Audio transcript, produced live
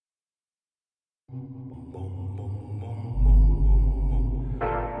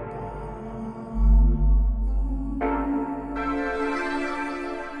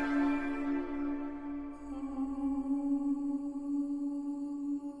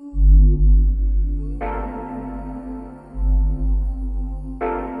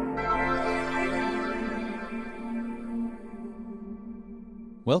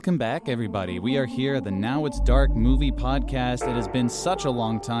Welcome back, everybody. We are here at the Now It's Dark movie podcast. It has been such a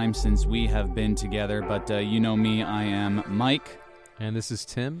long time since we have been together, but you know me, I am Mike. And this is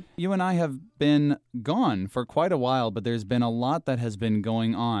Tim. You and I have been gone for quite a while, but there's been a lot that has been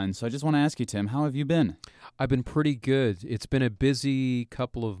going on. So I just want to ask you, Tim, how have you been? I've been pretty good. It's been a busy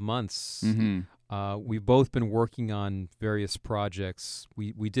couple of months. Mm-hmm. We've both been working on various projects.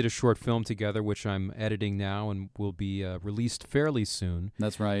 We did a short film together, which I'm editing now and will be released fairly soon.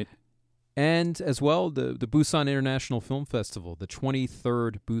 That's right. And as well, the Busan International Film Festival, the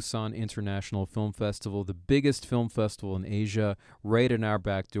 23rd Busan International Film Festival, the biggest film festival in Asia, right in our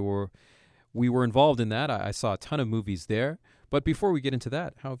back door. We were involved in that. I saw a ton of movies there. But before we get into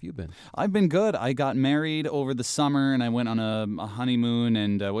that, how have you been? I've been good. I got married over the summer, and I went on a honeymoon,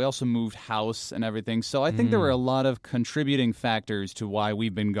 and we also moved house and everything. So I think there were a lot of contributing factors to why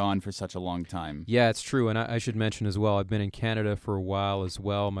we've been gone for such a long time. Yeah, it's true. And I should mention as well, I've been in Canada for a while as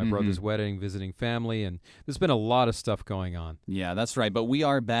well. My brother's wedding, visiting family, and there's been a lot of stuff going on. Yeah, that's right. But we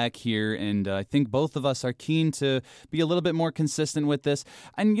are back here, and I think both of us are keen to be a little bit more consistent with this.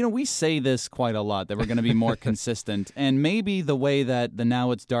 And, you know, we say this quite a lot, that we're going to be more consistent. And maybe the way that the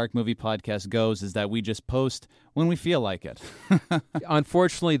Now It's Dark movie podcast goes is that we just post when we feel like it.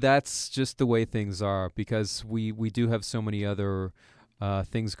 Unfortunately, that's just the way things are, because we do have so many other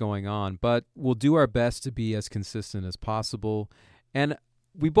things going on. But we'll do our best to be as consistent as possible. And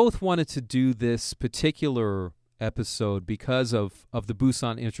we both wanted to do this particular episode because of the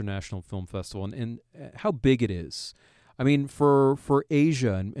Busan International Film Festival and how big it is. I mean, for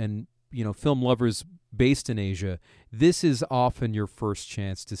Asia and you know, film lovers based in Asia, this is often your first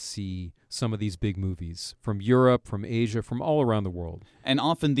chance to see some of these big movies from Europe, from Asia, from all around the world. And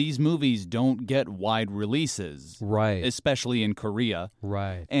often these movies don't get wide releases. Right. Especially in Korea.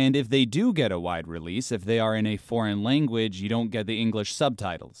 Right. And if they do get a wide release, if they are in a foreign language, you don't get the English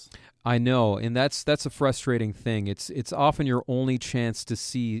subtitles. I know, and that's a frustrating thing. It's often your only chance to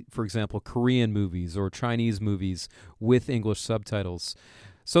see, for example, Korean movies or Chinese movies with English subtitles.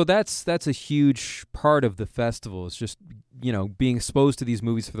 So that's a huge part of the festival. It's just, you know, being exposed to these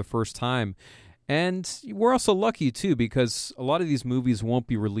movies for the first time. And we're also lucky, too, because a lot of these movies won't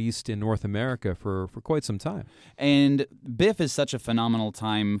be released in North America for quite some time. And BIFF is such a phenomenal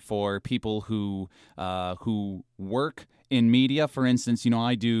time for people who work in media. For instance, you know,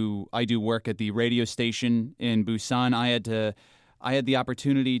 I do work at the radio station in Busan. I had the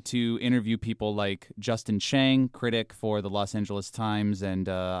opportunity to interview people like Justin Chang, critic for the Los Angeles Times, and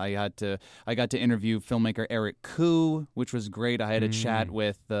I got to interview filmmaker Eric Koo, which was great. I had a chat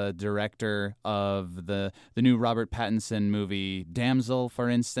with the director of the new Robert Pattinson movie Damsel, for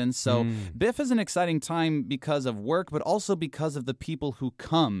instance. So BIFF is an exciting time because of work, but also because of the people who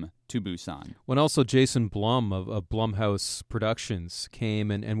come to Busan. When also Jason Blum of Blumhouse Productions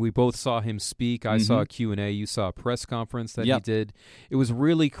came, and we both saw him speak. I saw a Q&A. You saw a press conference that he did. It was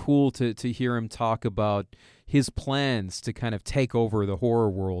really cool to hear him talk about his plans to kind of take over the horror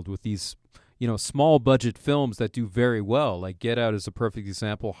world with these, you know, small budget films that do very well. Like Get Out is a perfect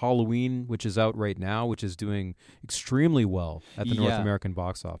example. Halloween, which is out right now, which is doing extremely well at the North American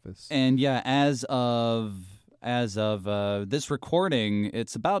box office. And yeah, as of this recording,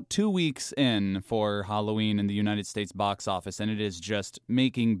 it's about 2 weeks in for Halloween in the United States box office, and it is just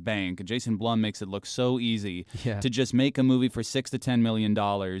making bank. Jason Blum makes it look so easy to just make a movie for $6 to $10 million,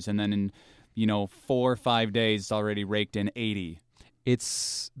 and then in 4 or 5 days, it's already raked in 80.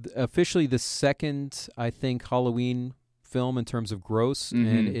 It's officially the second, I think, Halloween film in terms of gross,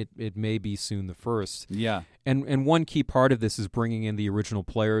 and it may be soon the first. Yeah. And one key part of this is bringing in the original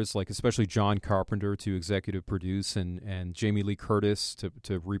players, like especially John Carpenter to executive produce, and Jamie Lee Curtis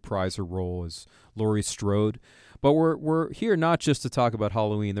to reprise her role as Laurie Strode. But we're here not just to talk about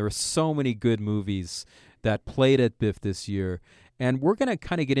Halloween. There are so many good movies that played at BIFF this year, and we're going to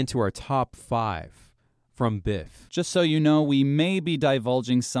kind of get into our top 5 from BIFF. Just so you know, we may be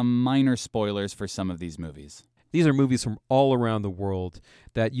divulging some minor spoilers for some of these movies. These are movies from all around the world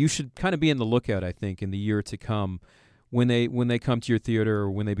that you should kind of be in the lookout, I think, in the year to come when they come to your theater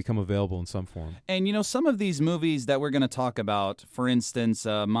or when they become available in some form. And, you know, some of these movies that we're going to talk about, for instance,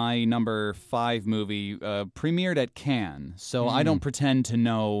 my number 5 movie premiered at Cannes. So I don't pretend to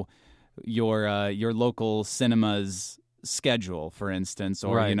know your local cinema's schedule, for instance,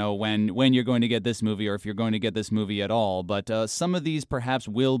 or Right. when you're going to get this movie, or if you're going to get this movie at all. But some of these perhaps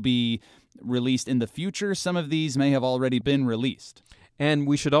will be released in the future. Some of these may have already been released. And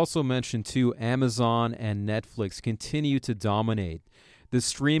we should also mention, too, Amazon and Netflix continue to dominate. The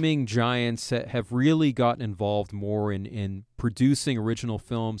streaming giants have really gotten involved more in producing original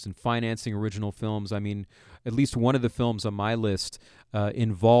films and financing original films. I mean, at least one of the films on my list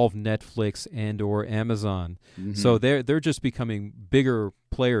involved Netflix and or Amazon. Mm-hmm. So they're just becoming bigger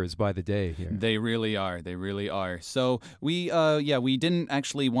players by the day here. They really are. They really are. So we didn't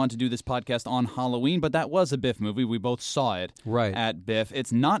actually want to do this podcast on Halloween, but that was a Biff movie. We both saw it Right. at Biff.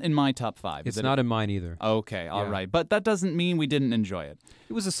 It's not in my top 5. It's not in mine either. Okay, all Yeah. right. But that doesn't mean we didn't enjoy it.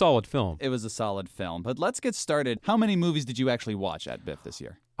 It was a solid film. It was a solid film. But let's get started. How many movies did you actually watch at Biff this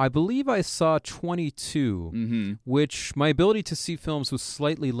year? I believe I saw 22, Mm-hmm. which my ability to see films was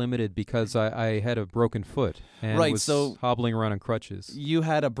slightly limited because I had a broken foot and Right, was so- hobbling around on crutches. You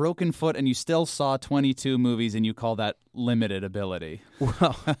had a broken foot and you still saw 22 movies, and you call that limited ability.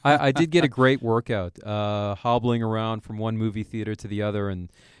 Well, I did get a great workout, hobbling around from one movie theater to the other and,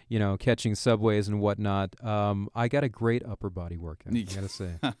 catching subways and whatnot. I got a great upper body workout, I gotta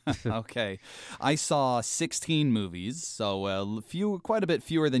say. Okay. I saw 16 movies, so quite a bit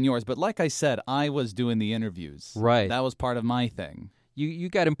fewer than yours. But like I said, I was doing the interviews. Right. That was part of my thing. You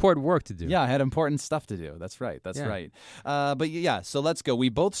got important work to do. Yeah, I had important stuff to do. That's right. That's Yeah. right. But yeah, so let's go. We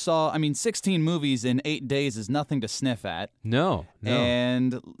both saw, 16 movies in 8 days is nothing to sniff at. No.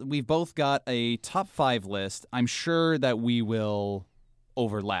 And we've both got a top 5 list. I'm sure that we will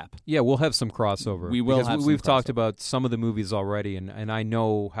overlap. Yeah, we'll have some crossover. We will because have some we've talked crossover. about some of the movies already, and I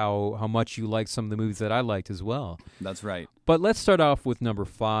know how much you like some of the movies that I liked as well. That's right. But let's start off with number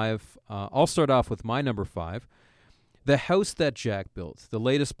 5. I'll start off with my number 5. The House That Jack Built, the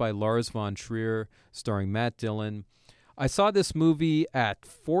latest by Lars von Trier, starring Matt Dillon. I saw this movie at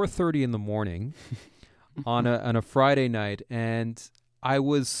 4:30 in the morning on a Friday night, and I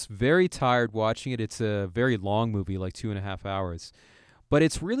was very tired watching it. It's a very long movie, like 2.5 hours. But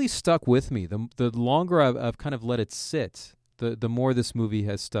it's really stuck with me. The longer I've kind of let it sit, the more this movie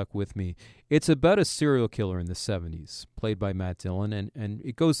has stuck with me. It's about a serial killer in the 70s, played by Matt Dillon, and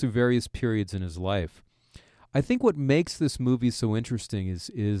it goes through various periods in his life. I think what makes this movie so interesting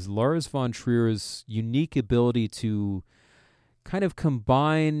is Lars von Trier's unique ability to kind of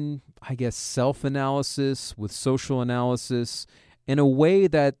combine, I guess, self-analysis with social analysis in a way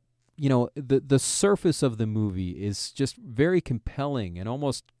that, the surface of the movie is just very compelling and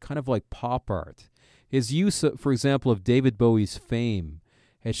almost kind of like pop art. His use, for example, of David Bowie's Fame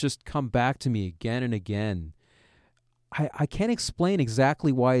has just come back to me again and again. I can't explain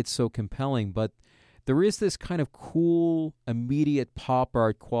exactly why it's so compelling, but there is this kind of cool, immediate pop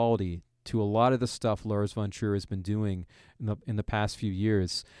art quality to a lot of the stuff Lars von Trier has been doing in the past few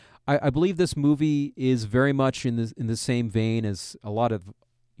years. I believe this movie is very much in the same vein as a lot of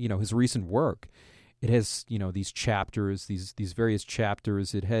his recent work. It has these chapters, these various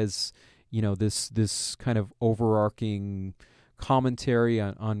chapters. It has this kind of overarching commentary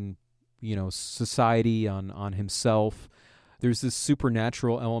on society, on himself. There's this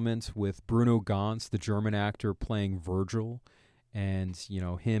supernatural element with Bruno Ganz, the German actor, playing Virgil, and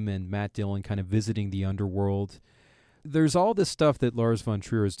him and Matt Dillon kind of visiting the underworld. There's all this stuff that Lars von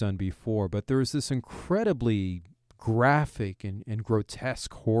Trier has done before, but there's this incredibly graphic and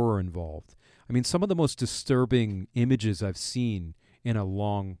grotesque horror involved. I mean, some of the most disturbing images I've seen in a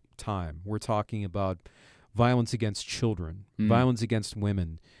long time. We're talking about violence against children, violence against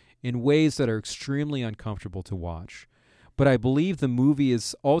women, in ways that are extremely uncomfortable to watch. But I believe the movie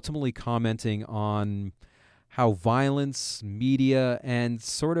is ultimately commenting on how violence, media, and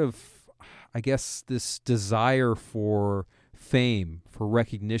sort of, I guess, this desire for fame, for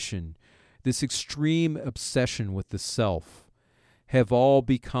recognition, this extreme obsession with the self, have all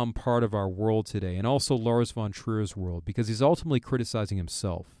become part of our world today, and also Lars von Trier's world, because he's ultimately criticizing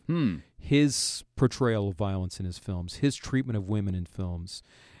himself. His portrayal of violence in his films, his treatment of women in films,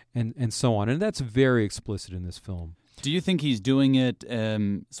 and so on. And that's very explicit in this film. Do you think he's doing it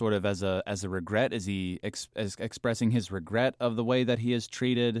sort of as a regret? Is he expressing his regret of the way that he has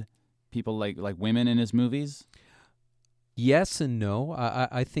treated people like women in his movies? Yes and no.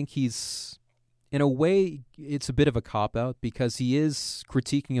 I think he's, in a way, it's a bit of a cop-out because he is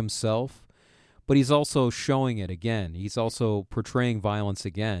critiquing himself, but he's also showing it again. He's also portraying violence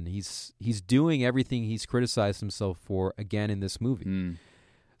again. He's doing everything he's criticized himself for again in this movie.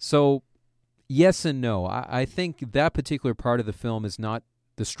 So, yes and no. I think that particular part of the film is not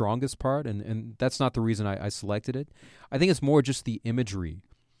the strongest part, and that's not the reason I selected it. I think it's more just the imagery.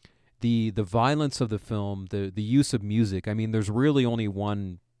 the violence of the film, the use of music. I mean, there's really only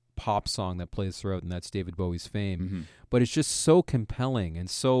one pop song that plays throughout, and that's David Bowie's Fame. Mm-hmm. But it's just so compelling and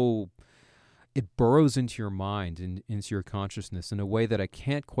so it burrows into your mind and into your consciousness in a way that I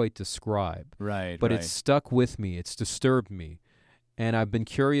can't quite describe. Right, But right. it's stuck with me. It's disturbed me. And I've been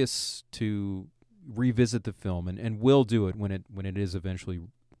curious to revisit the film and will do it when it is eventually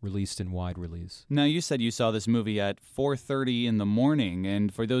released in wide release. Now, you said you saw this movie at 4:30 in the morning,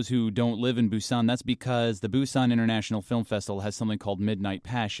 and for those who don't live in Busan, that's because the Busan International Film Festival has something called Midnight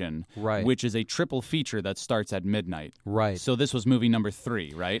Passion, Right. which is a triple feature that starts at midnight. Right. So this was movie number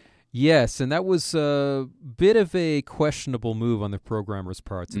 3, right? Yes, and that was a bit of a questionable move on the programmer's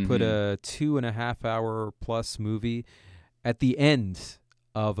part to put a 2.5-hour plus movie at the end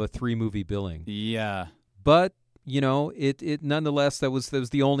of a 3-movie billing. Yeah. But it nonetheless that was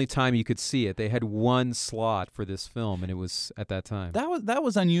the only time you could see it. They had one slot for this film, and it was at that time. That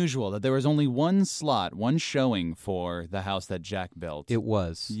was unusual that there was only one slot, one showing for The House That Jack Built. It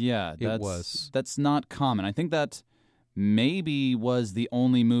was. Yeah, It was. That's not common. I think that maybe was the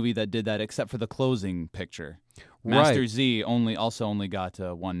only movie that did that, except for the closing picture. Master Right. Z only got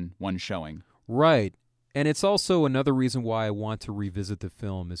one showing. Right. And it's also another reason why I want to revisit the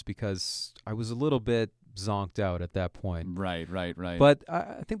film is because I was a little bit zonked out at that point. Right. But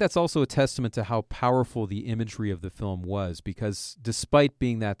I think that's also a testament to how powerful the imagery of the film was, because despite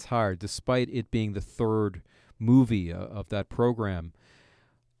being that tired, despite it being the third movie of that program,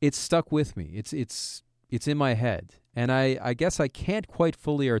 it stuck with me. It's in my head. And I guess I can't quite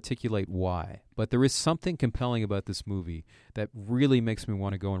fully articulate why, but there is something compelling about this movie that really makes me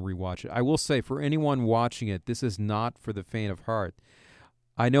want to go and rewatch it. I will say, for anyone watching it, this is not for the faint of heart.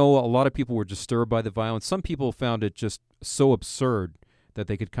 I know a lot of people were disturbed by the violence. Some people found it just so absurd that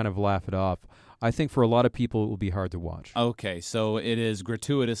they could kind of laugh it off. I think for a lot of people, it will be hard to watch. Okay, so it is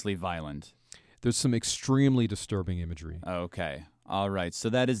gratuitously violent. There's some extremely disturbing imagery. Okay. All right. So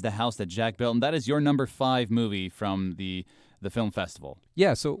that is The House That Jack Built, and that is your number 5 movie from the film festival.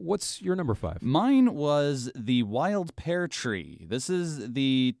 Yeah, so what's your number 5? Mine was The Wild Pear Tree.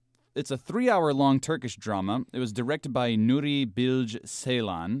 It's a 3-hour-long Turkish drama. It was directed by Nuri Bilge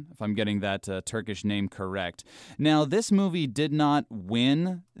Ceylan, if I'm getting that Turkish name correct. Now, this movie did not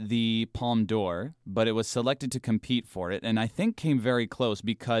win the Palme d'Or, but it was selected to compete for it, and I think came very close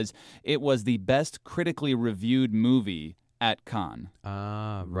because it was the best critically reviewed movie at Cannes.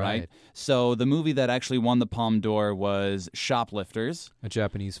 Ah, right. So the movie that actually won the Palme d'Or was Shoplifters, A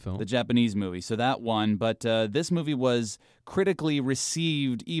Japanese film. the Japanese movie. So that won, but this movie was critically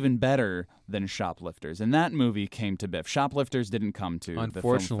received even better than Shoplifters, and that movie came to Biff. Shoplifters didn't come to the film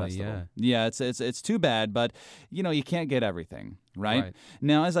Unfortunately, festival. Yeah, it's too bad, but you can't get everything, right?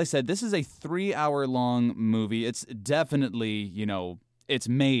 Now, as I said, this is a 3-hour-long movie. It's definitely, it's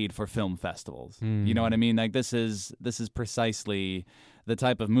made for film festivals. You know what I mean? Like this is precisely the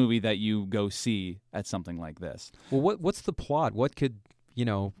type of movie that you go see at something like this. Well, what's the plot? What could,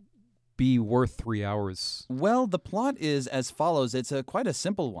 be worth 3 hours? Well, the plot is as follows. It's quite a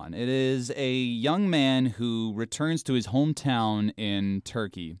simple one. It is a young man who returns to his hometown in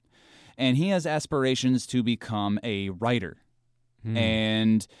Turkey, and he has aspirations to become a writer.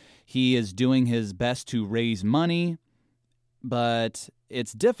 And he is doing his best to raise money, but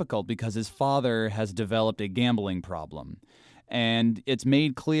it's difficult because his father has developed a gambling problem. And it's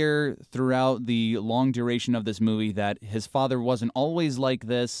made clear throughout the long duration of this movie that his father wasn't always like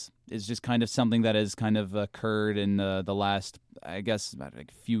this. It's just kind of something that has kind of occurred in the last, I guess, about a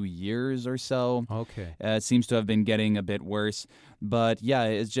few years or so. Okay. It seems to have been getting a bit worse. But yeah,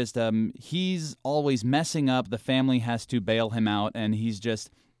 it's just he's always messing up. The family has to bail him out, and it's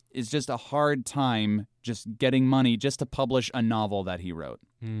just a hard time just getting money just to publish a novel that he wrote,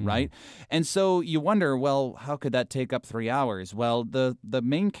 right? And so you wonder, well, how could that take up 3 hours? Well, the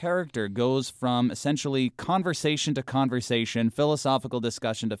main character goes from essentially conversation to conversation, philosophical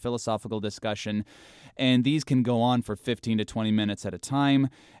discussion to philosophical discussion, and these can go on for 15 to 20 minutes at a time,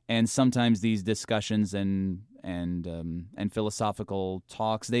 and sometimes these discussions and philosophical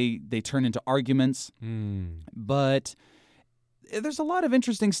talks, they turn into arguments, but there's a lot of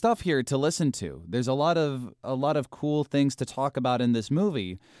interesting stuff here to listen to. There's a lot of cool things to talk about in this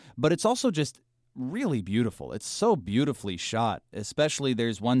movie, but it's also just really beautiful. It's so beautifully shot. Especially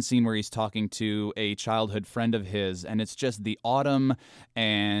there's one scene where he's talking to a childhood friend of his, and it's just the autumn,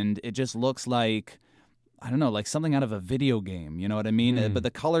 and it just looks like, I don't know, like something out of a video game, you know what I mean? But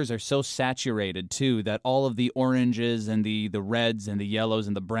the colors are so saturated, too, that all of the oranges and the reds and the yellows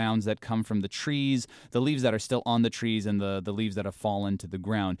and the browns that come from the trees, the leaves that are still on the trees and the leaves that have fallen to the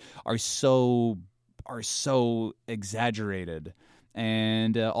ground are so exaggerated.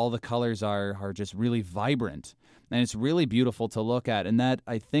 and all the colors are just really vibrant. And it's really beautiful to look at. And that,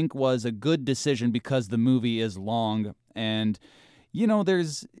 I think, was a good decision because the movie is long. And,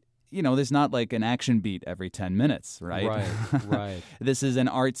 there's not like an action beat every 10 minutes, right? Right. This is an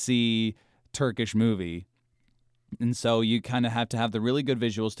artsy Turkish movie. And so you kind of have to have the really good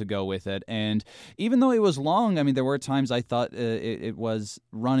visuals to go with it. And even though it was long, I mean, there were times I thought it was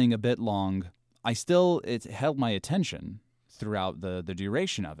running a bit long. It held my attention throughout the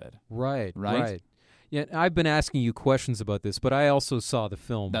duration of it. Right. Yeah, I've been asking you questions about this, but I also saw the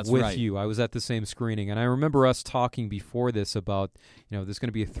film with you. I was at the same screening, and I remember us talking before this about, there's going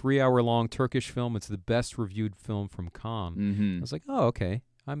to be a 3-hour-long Turkish film. It's the best reviewed film from Cannes. Mm-hmm. I was like, oh, okay,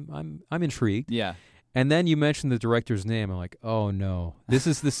 I'm intrigued. Yeah. And then you mentioned the director's name. I'm like, oh no, this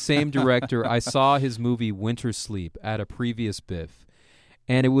is the same director. I saw his movie Winter Sleep at a previous BIFF.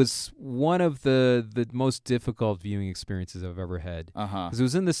 And it was one of the most difficult viewing experiences I've ever had. Because it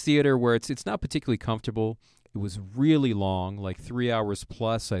was in this theater where it's not particularly comfortable. It was really long, like 3 hours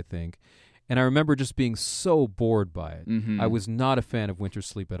plus, I think. And I remember just being so bored by it. Mm-hmm. I was not a fan of Winter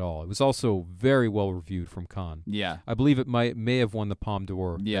Sleep at all. It was also very well reviewed from Cannes. Yeah. I believe it may have won the Palme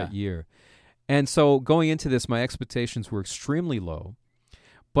d'Or that year. And so going into this, my expectations were extremely low.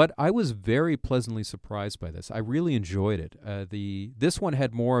 But I was very pleasantly surprised by this. I really enjoyed it. This one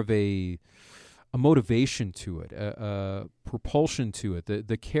had more of a motivation to it, a propulsion to it.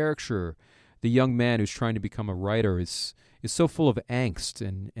 The character, the young man who's trying to become a writer, is so full of angst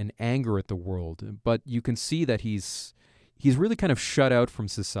and anger at the world. But you can see that he's really kind of shut out from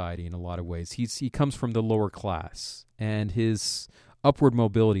society in a lot of ways. He comes from the lower class, and his upward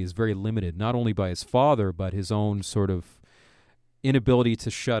mobility is very limited, not only by his father, but his own sort of inability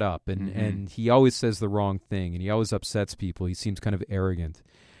to shut up, and he always says the wrong thing, and he always upsets people. He seems kind of arrogant.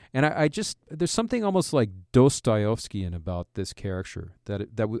 And I just, there's something almost like Dostoevskian about this character that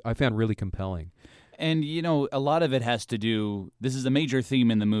I found really compelling. And, a lot of it has to do, this is a major theme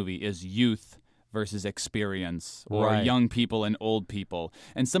in the movie, is youth versus experience, or young people and old people.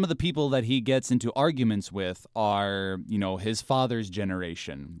 And some of the people that he gets into arguments with are, his father's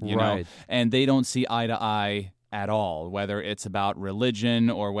generation, you know, and they don't see eye to eye at all, whether it's about religion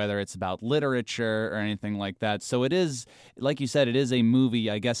or whether it's about literature or anything like that. So it is, like you said, it is a movie,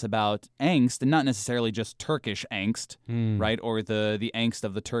 I guess, about angst, and not necessarily just Turkish angst, right, or the angst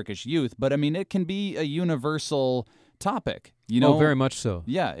of the Turkish youth, but I mean, it can be a universal topic, Oh, very much so.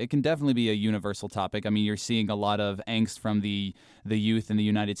 Yeah, it can definitely be a universal topic. I mean, you're seeing a lot of angst from the youth in the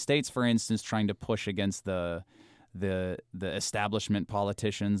United States, for instance, trying to push against the establishment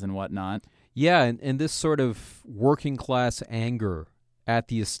politicians and whatnot. Yeah, and this sort of working class anger at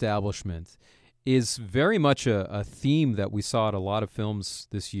the establishment is very much a theme that we saw at a lot of films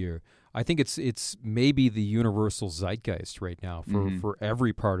this year. I think it's maybe the universal zeitgeist right now for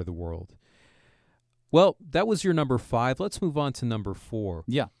every part of the world. Well, that was your number 5. Let's move on to number 4.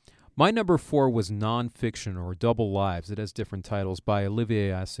 Yeah. My number 4 was Nonfiction, or Double Lives. It has different titles, by Olivier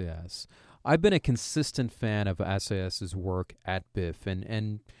Assayas. I've been a consistent fan of Assayas's work at BIFF,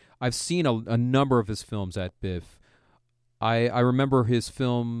 and I've seen a number of his films at BIFF. I remember his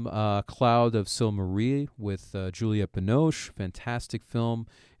film Cloud of Sault-Marie with Juliette Binoche, fantastic film.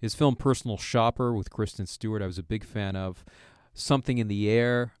 His film Personal Shopper with Kristen Stewart, I was a big fan of. Something in the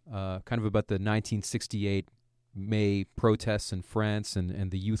Air, kind of about the 1968 May protests in France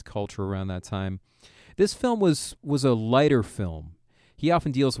and the youth culture around that time. This film was a lighter film. He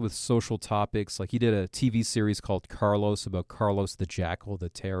often deals with social topics, like he did a TV series called Carlos about Carlos the Jackal, the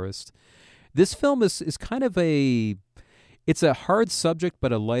terrorist. This film is kind of it's a hard subject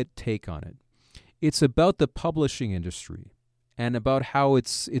but a light take on it. It's about the publishing industry and about how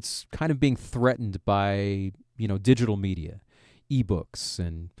it's kind of being threatened by, digital media, ebooks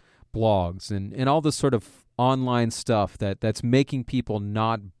and blogs and all this sort of online stuff that's making people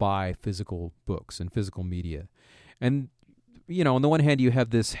not buy physical books and physical media. And on the one hand, you have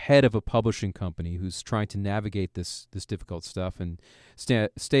this head of a publishing company who's trying to navigate this difficult stuff and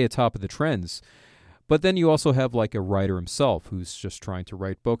stay atop of the trends. But then you also have like a writer himself who's just trying to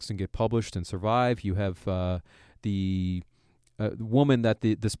write books and get published and survive. You have the woman that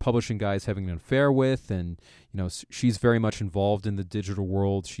this publishing guy is having an affair with, and she's very much involved in the digital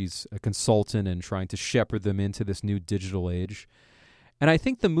world. She's a consultant and trying to shepherd them into this new digital age. And I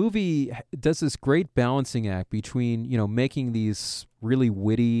think the movie does this great balancing act between, making these really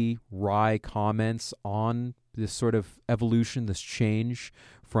witty, wry comments on this sort of evolution, this change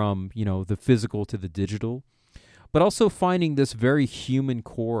from, the physical to the digital, but also finding this very human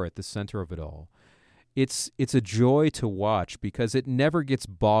core at the center of it all. it's a joy to watch because it never gets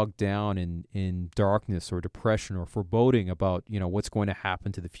bogged down in darkness or depression or foreboding about, what's going to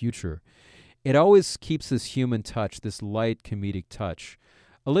happen to the future. It always keeps this human touch, this light comedic touch.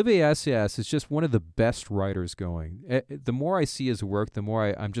 Olivier Assayas is just one of the best writers going. The more I see his work, the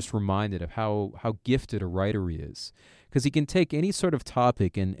more I'm just reminded of how gifted a writer he is. Because he can take any sort of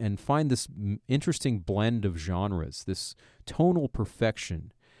topic and find this interesting blend of genres, this tonal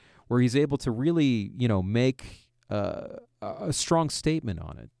perfection, where he's able to really, make a strong statement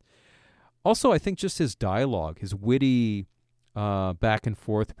on it. Also, I think just his dialogue, his witty back and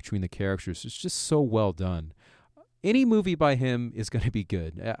forth between the characters is just so well done. Any movie by him is going to be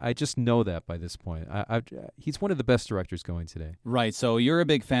good. I just know that by this point. He's one of the best directors going today. Right. So you're a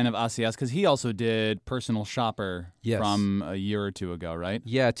big fan of Assayas because he also did Personal Shopper from a year or two ago, right?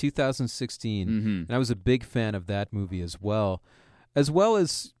 Yeah, 2016. Mm-hmm. And I was a big fan of that movie as well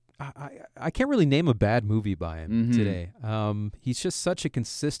as I can't really name a bad movie by him today. He's just such a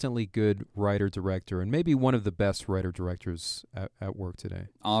consistently good writer-director and maybe one of the best writer-directors at work today.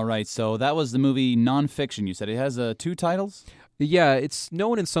 All right, so that was the movie Nonfiction. You said it has 2 titles? Yeah, it's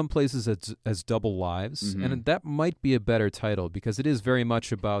known in some places as Double Lives, and that might be a better title because it is very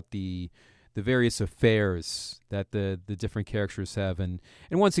much about the various affairs that the different characters have. And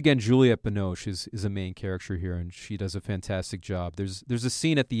once again, Juliette Binoche is a main character here, and she does a fantastic job. There's a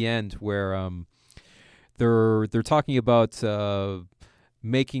scene at the end where they're talking about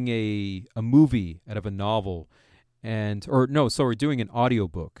making a movie out of a novel, doing an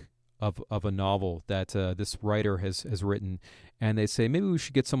audiobook of a novel that this writer has written, and they say maybe we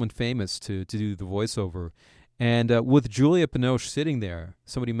should get someone famous to do the voiceover. And with Juliette Binoche sitting there,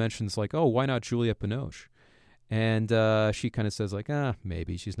 somebody mentions like, oh, why not Juliette Binoche? And she kind of says like,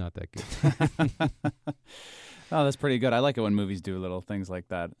 maybe she's not that good. Oh, that's pretty good. I like it when movies do little things like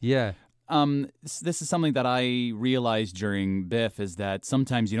that. Yeah. This is something that I realized during BIFF is that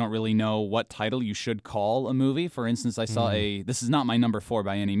sometimes you don't really know what title you should call a movie. For instance, I saw this is not my number 4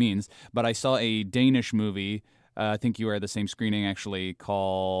 by any means, but I saw a Danish movie. I think you were at the same screening, actually,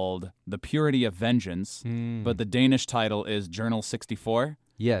 called The Purity of Vengeance, but the Danish title is Journal 64.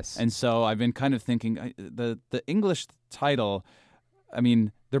 Yes. And so I've been kind of thinking, the English title, I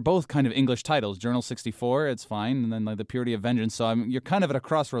mean, they're both kind of English titles. Journal 64, it's fine, and then like The Purity of Vengeance. So you're kind of at a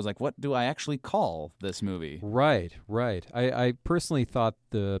crossroads, like, what do I actually call this movie? Right. I personally thought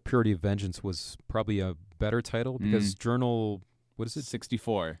The Purity of Vengeance was probably a better title because Journal, what is it?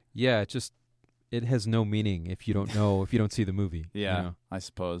 64. Yeah, it has no meaning if you don't see the movie. Yeah, I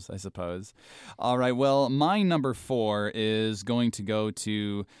suppose. All right, well, my number 4 is going to go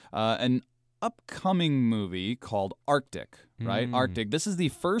to an upcoming movie called Arctic, right? Arctic. This is the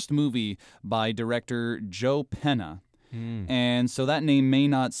first movie by director Joe Penna. And so that name may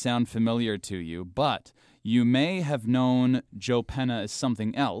not sound familiar to you, but you may have known Joe Penna as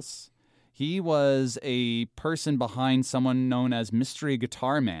something else. He was a person behind someone known as Mystery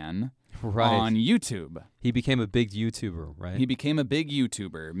Guitar Man. Right. On YouTube. He became a big YouTuber, right? He became a big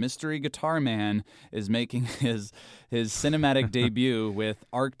YouTuber. Mystery Guitar Man is making his cinematic debut with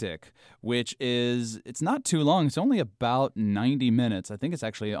Arctic, which it's not too long. It's only about 90 minutes. I think it's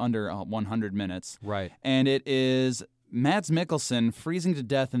actually under 100 minutes. Right. And it is Mads Mikkelsen freezing to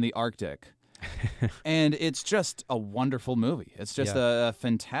death in the Arctic. And it's just a wonderful movie. It's just a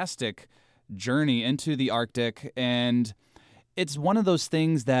fantastic journey into the Arctic, and it's one of those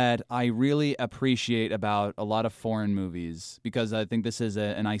things that I really appreciate about a lot of foreign movies because I think this is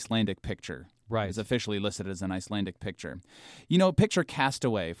an Icelandic picture. Right. It's officially listed as an Icelandic picture. Picture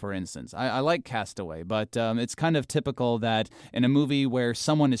Castaway, for instance. I like Castaway, but it's kind of typical that in a movie where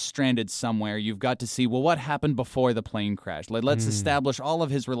someone is stranded somewhere, you've got to see, well, what happened before the plane crashed? Let's establish all of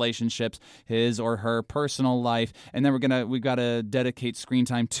his relationships, his or her personal life, and then we've got to dedicate screen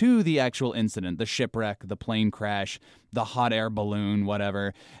time to the actual incident, the shipwreck, the plane crash, the hot air balloon,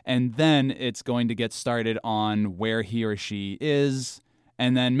 whatever. And then it's going to get started on where he or she is.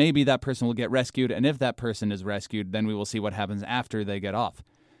 And then maybe that person will get rescued. And if that person is rescued, then we will see what happens after they get off.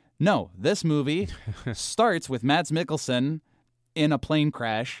 No, this movie starts with Mads Mikkelsen in a plane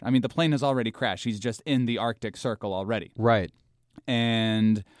crash. I mean, the plane has already crashed. He's just in the Arctic Circle already. Right.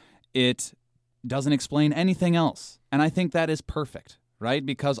 And it doesn't explain anything else. And I think that is perfect, right?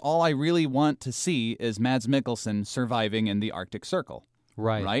 Because all I really want to see is Mads Mikkelsen surviving in the Arctic Circle.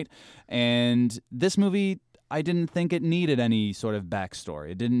 Right. Right? And this movie, I didn't think it needed any sort of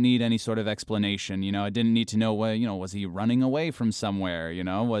backstory. It didn't need any sort of explanation. I didn't need to know was he running away from somewhere?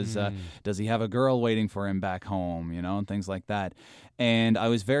 Does he have a girl waiting for him back home? And things like that. And I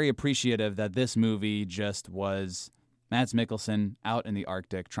was very appreciative that this movie just was Mads Mikkelsen out in the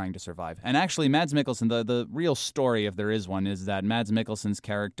Arctic trying to survive. And actually, Mads Mikkelsen, the real story, if there is one, is that Mads Mikkelsen's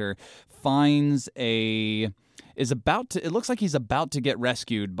character it looks like he's about to get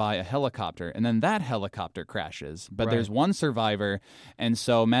rescued by a helicopter, and then that helicopter crashes. But Right. there's one survivor, and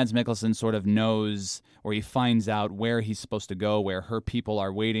so Mads Mikkelsen sort of knows, or he finds out where he's supposed to go, where her people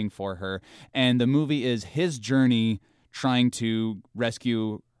are waiting for her. And the movie is his journey trying to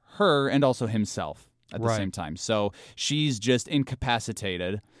rescue her and also himself at the Right. same time. So she's just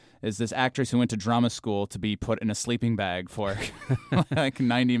incapacitated. Is this actress who went to drama school to be put in a sleeping bag for like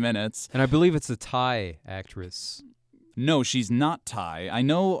 90 minutes. And I believe it's a Thai actress. No, she's not Thai. I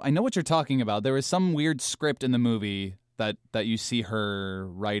know what you're talking about. There was some weird script in the movie that you see her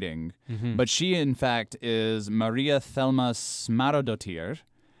writing. Mm-hmm. But she, in fact, is Maria Thelma Smarodottir,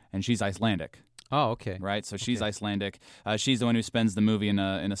 and she's Icelandic. Oh, okay. Right, so she's Okay. Icelandic. She's the one who spends the movie in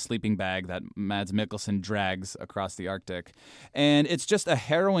a sleeping bag that Mads Mikkelsen drags across the Arctic, and it's just a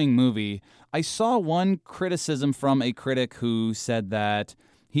harrowing movie. I saw one criticism from a critic who said that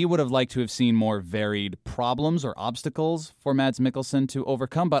he would have liked to have seen more varied problems or obstacles for Mads Mikkelsen to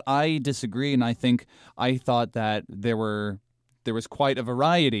overcome, but I disagree, and I thought that there was quite a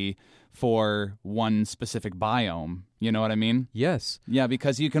variety for one specific biome. You know what I mean? Yes. Yeah,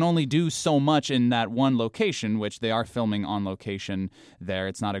 because you can only do so much in that one location, which they are filming on location there.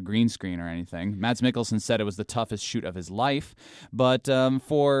 It's not a green screen or anything. Mads Mikkelsen said it was the toughest shoot of his life. But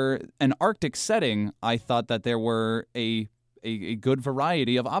for an Arctic setting, I thought that there were a good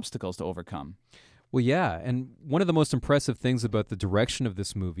variety of obstacles to overcome. Well, yeah, and one of the most impressive things about the direction of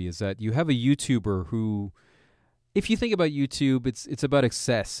this movie is that you have a YouTuber who, if you think about YouTube, it's about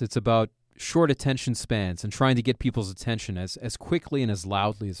excess. It's about short attention spans and trying to get people's attention as quickly and as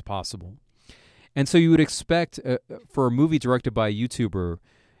loudly as possible. And so you would expect, for a movie directed by a YouTuber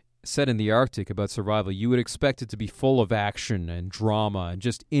set in the Arctic about survival, you would expect it to be full of action and drama and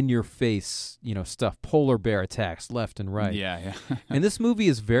just in-your-face, stuff, polar bear attacks left and right. Yeah. And this movie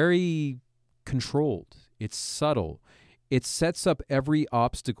is very controlled. It's subtle. It sets up every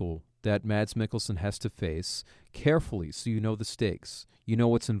obstacle that Mads Mikkelsen has to face carefully, so you know the stakes. You know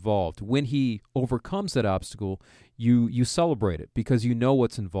what's involved. When he overcomes that obstacle, you celebrate it because you know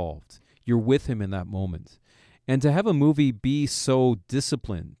what's involved. You're with him in that moment. And to have a movie be so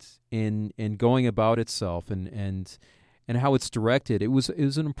disciplined in going about itself and how it's directed, it was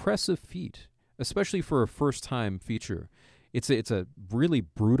an impressive feat, especially for a first-time feature. It's a really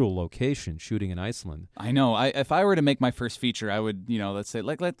brutal location shooting in Iceland. I know. If I were to make my first feature, I would, let's say,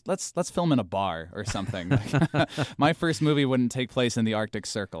 let's film in a bar or something. My first movie wouldn't take place in the Arctic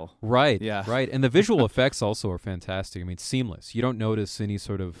Circle. Right. Yeah. Right. And the visual effects also are fantastic. I mean, seamless. You don't notice any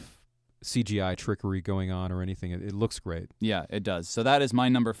sort of CGI trickery going on or anything. It looks great. Yeah, it does. So that is my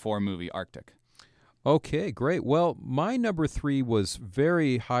number 4 movie, Arctic. Okay, great. Well, my number 3 was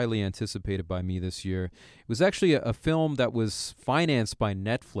very highly anticipated by me this year. It was actually a film that was financed by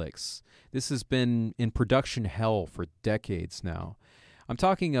Netflix. This has been in production hell for decades now. I'm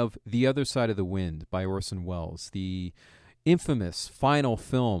talking of The Other Side of the Wind by Orson Welles, the infamous final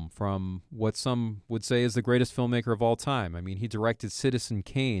film from what some would say is the greatest filmmaker of all time. I mean, he directed Citizen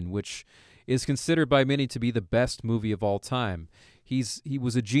Kane, which is considered by many to be the best movie of all time. He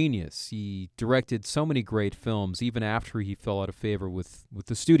was a genius. He directed so many great films even after he fell out of favor with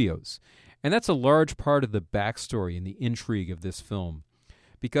the studios. And that's a large part of the backstory and the intrigue of this film.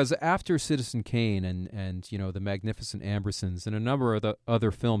 Because after Citizen Kane and The Magnificent Ambersons and a number of the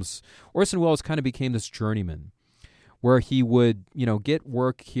other films, Orson Welles kind of became this journeyman where he would, get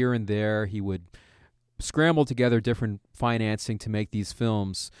work here and there. He would scramble together different financing to make these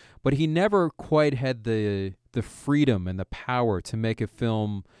films, but he never quite had the freedom and the power to make a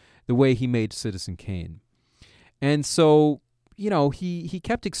film the way he made Citizen Kane. And so, he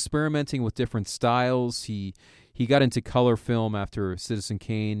kept experimenting with different styles. He got into color film after Citizen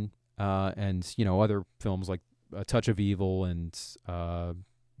Kane, and other films like A Touch of Evil and The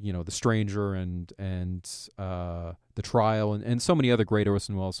Stranger and The Trial and so many other great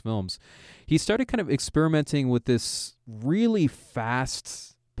Orson Welles films. He started kind of experimenting with this really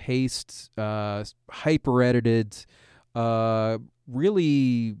fast-paced, hyper-edited,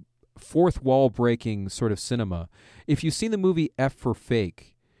 really fourth-wall-breaking sort of cinema. If you've seen the movie F for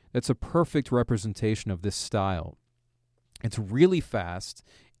Fake, that's a perfect representation of this style. It's really fast.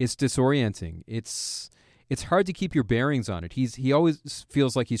 It's disorienting. It's hard to keep your bearings on it. He always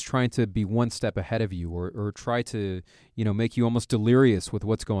feels like he's trying to be one step ahead of you or try to, make you almost delirious with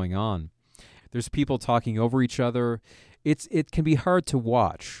what's going on. There's people talking over each other. It can be hard to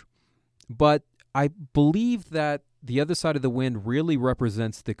watch. But I believe that The Other Side of the Wind really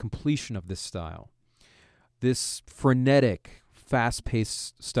represents the completion of this style. this frenetic,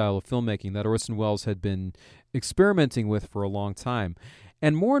 fast-paced style of filmmaking that Orson Welles had been experimenting with for a long time.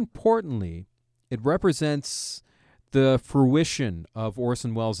 And more importantly, it represents the fruition of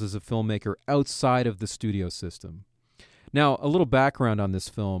Orson Welles as a filmmaker outside of the studio system. Now, a little background on this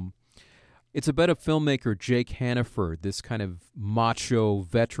film. It's about a filmmaker, Jake Hannaford, this kind of macho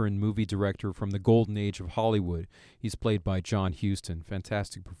veteran movie director from the golden age of Hollywood. He's played by John Huston.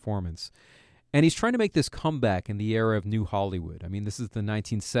 Fantastic performance. And he's trying to make this comeback in the era of New Hollywood. I mean, this is the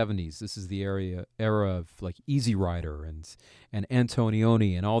 1970s. This is the era of like Easy Rider and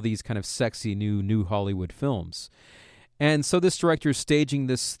Antonioni and all these kind of sexy new Hollywood films. And so this director is staging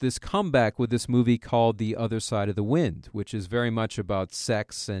this comeback with this movie called The Other Side of the Wind, which is very much about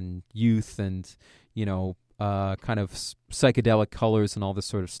sex and youth and, kind of psychedelic colors and all this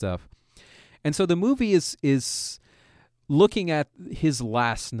sort of stuff. And so the movie is looking at his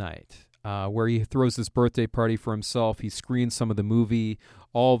last night, where he throws this birthday party for himself. He screens some of the movie.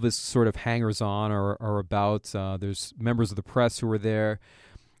 All of his sort of hangers-on are about. There's members of the press who are there.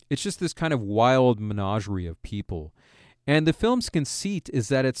 It's just this kind of wild menagerie of people. And the film's conceit is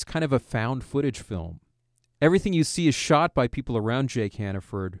that it's kind of a found footage film. Everything you see is shot by people around Jake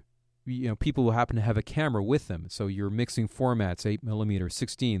Hannaford, people who happen to have a camera with them. So you're mixing formats, 8mm,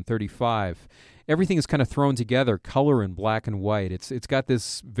 16, 35. Everything is kind of thrown together, color in black and white. It's got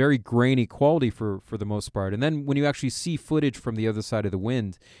this very grainy quality for the most part. And then when you actually see footage from The Other Side of the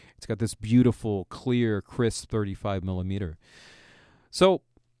Wind, it's got this beautiful, clear, crisp 35mm. So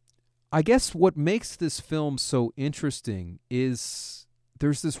I guess what makes this film so interesting is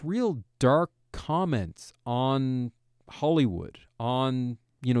there's this real dark comment on Hollywood, on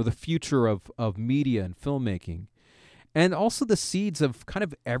the future of media and filmmaking, and also the seeds of kind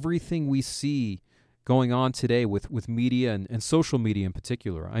of everything we see going on today with media and social media in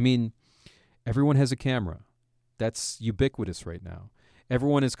particular. I mean, everyone has a camera. That's ubiquitous right now.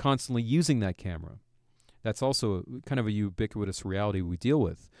 Everyone is constantly using that camera. That's also kind of a ubiquitous reality we deal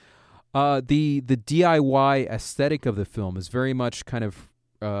with. The DIY aesthetic of the film is very much kind of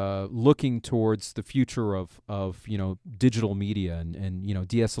looking towards the future of digital media and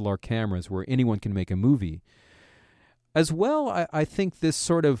DSLR cameras where anyone can make a movie. As well, I think this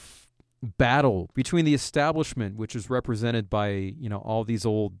sort of battle between the establishment, which is represented by all these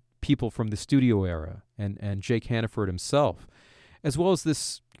old people from the studio era and Jake Hannaford himself, as well as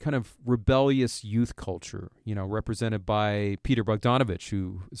this kind of rebellious youth culture, represented by Peter Bogdanovich,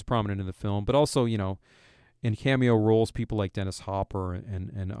 who is prominent in the film, but also, in cameo roles, people like Dennis Hopper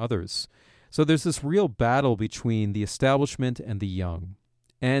and others. So there's this real battle between the establishment and the young.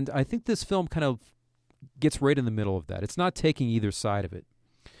 And I think this film kind of gets right in the middle of that. It's not taking either side of it.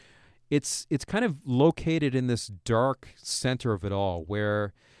 It's kind of located in this dark center of it all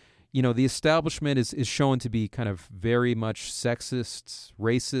where the establishment is shown to be kind of very much sexist,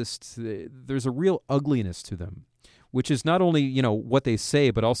 racist. There's a real ugliness to them, which is not only, what they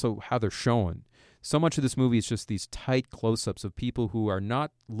say, but also how they're shown. So much of this movie is just these tight close-ups of people who are not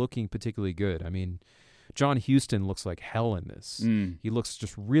looking particularly good. I mean, John Huston looks like hell in this. He looks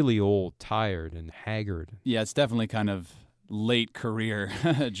just really old, tired, and haggard. Yeah, it's definitely kind of late career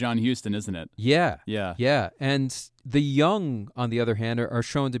John Huston, isn't it? Yeah. And the young, on the other hand, are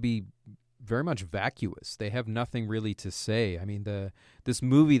shown to be very much vacuous. They have nothing really to say. I mean, this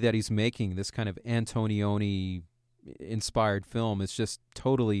movie that he's making, this kind of Antonioni-inspired film, is just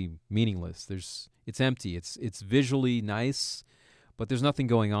totally meaningless. It's empty. It's visually nice, but there's nothing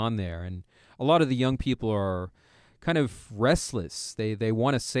going on there. And a lot of the young people are kind of restless. They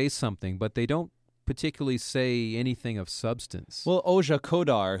want to say something, but they don't particularly say anything of substance. Well, Oja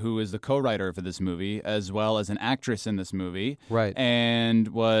Kodar, who is the co-writer for this movie, as well as an actress in this movie, right, and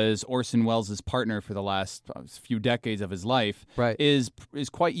was Orson Welles' partner for the last few decades of his life, right, is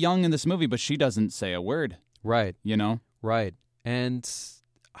quite young in this movie, but she doesn't say a word. Right. Right. And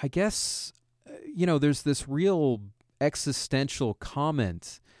I guess, there's this real existential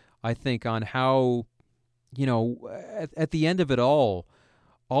comment, I think, on how, at the end of it all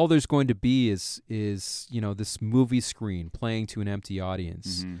there's going to be is this movie screen playing to an empty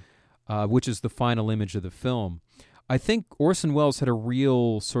audience, which is the final image of the film. I think Orson Welles had a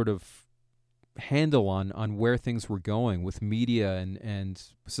real sort of handle on where things were going with media and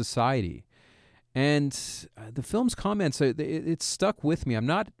society. And the film's comments, it stuck with me. I'm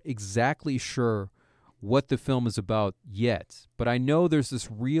not exactly sure what the film is about yet, but I know there's this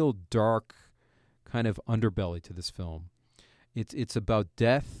real dark kind of underbelly to this film. It's about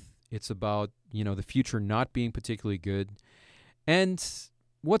death. It's about, the future not being particularly good. And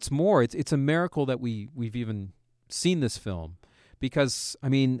what's more, it's a miracle that we've even seen this film, because, I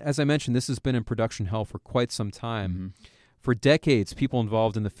mean, as I mentioned, this has been in production hell for quite some time. Mm-hmm. For decades, people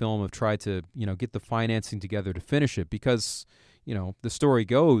involved in the film have tried to, get the financing together to finish it because, the story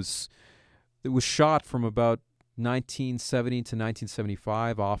goes, it was shot from about 1970 to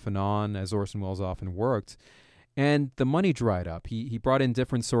 1975, off and on, as Orson Welles often worked. And the money dried up. He brought in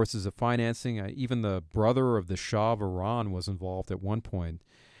different sources of financing. Even the brother of the Shah of Iran was involved at one point.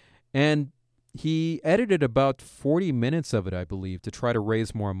 And he edited about 40 minutes of it, I believe, to try to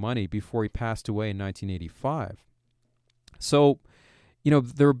raise more money before he passed away in 1985. So,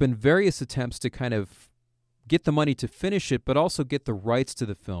 there have been various attempts to kind of get the money to finish it, but also get the rights to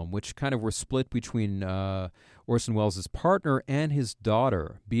the film, which kind of were split between Orson Welles' partner and his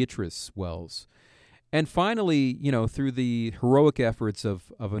daughter, Beatrice Wells. And finally, through the heroic efforts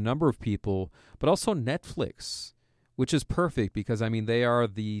of a number of people, but also Netflix, which is perfect because, they are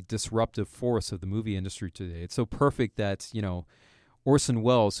the disruptive force of the movie industry today. It's so perfect that, Orson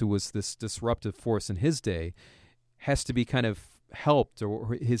Welles, who was this disruptive force in his day, has to be kind of helped,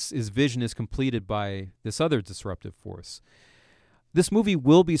 or his vision is completed by this other disruptive force. This movie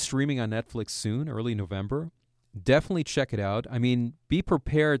will be streaming on Netflix soon, early November. Definitely check it out. Be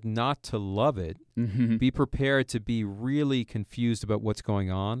prepared not to love it. Mm-hmm. Be prepared to be really confused about what's going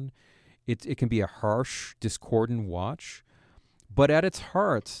on. It can be a harsh, discordant watch, but at its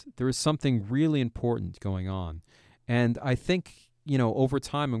heart, there is something really important going on. And I think, over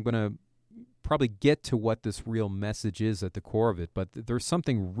time, I'm going to probably get to what this real message is at the core of it, but there's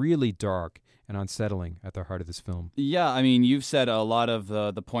something really dark and unsettling at the heart of this film. Yeah, you've said a lot of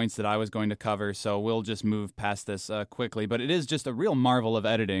the points that I was going to cover, so we'll just move past this quickly. But it is just a real marvel of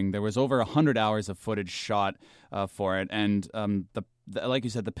editing. There was over 100 hours of footage shot for it, and like you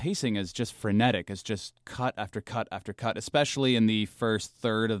said, the pacing is just frenetic. It's just cut after cut after cut, especially in the first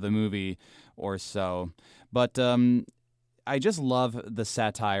third of the movie or so. But I just love the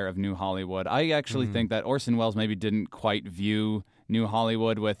satire of New Hollywood. I actually think that Orson Welles maybe didn't quite view New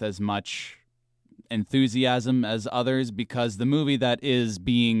Hollywood with as much enthusiasm as others, because the movie that is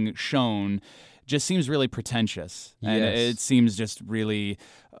being shown just seems really pretentious. And it seems just really,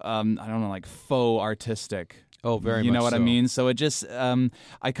 like faux artistic. Oh, very much so. You know what I mean? So it just,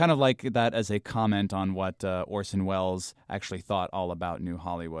 I kind of like that as a comment on what Orson Welles actually thought all about New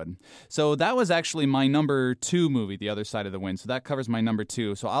Hollywood. So that was actually my number 2 movie, The Other Side of the Wind. So that covers my number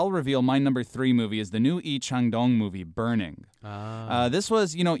 2. So I'll reveal my number 3 movie is the new Lee Chang-dong movie, Burning. This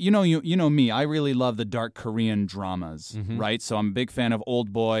was, you know me. I really love the dark Korean dramas, right? So I'm a big fan of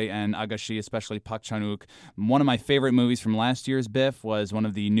Old Boy and Agashi, especially Park Chan-wook. One of my favorite movies from last year's Biff was one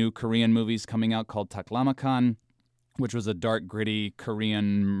of the new Korean movies coming out called Taklamakan, which was a dark, gritty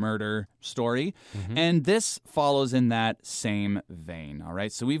Korean murder story. And this follows in that same vein, all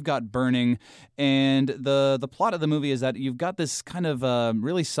right? So we've got Burning, and the plot of the movie is that you've got this kind of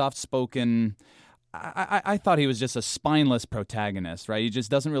really soft-spoken... I thought he was just a spineless protagonist, right? He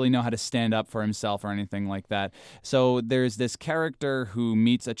just doesn't really know how to stand up for himself or anything like that. So there's this character who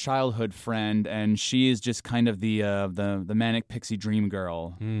meets a childhood friend, and she is just kind of the manic pixie dream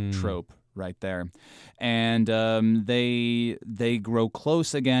girl trope right there. And they grow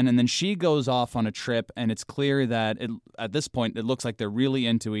close again, and then she goes off on a trip, and it's clear that at this point it looks like they're really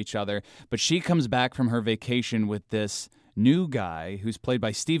into each other. But she comes back from her vacation with this new guy who's played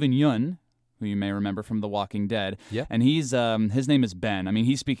by Steven Yeun, who you may remember from The Walking Dead. Yeah. And he's his name is Ben.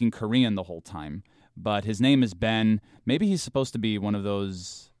 He's speaking Korean the whole time, but his name is Ben. Maybe he's supposed to be one of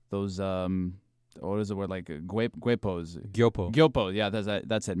those what is the word, like guepos? Gyopo, yeah,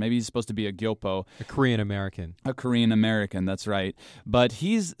 that's it. Maybe he's supposed to be a gyopo. A Korean American. A Korean American, that's right. But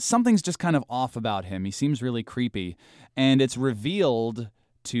something's just kind of off about him. He seems really creepy. And it's revealed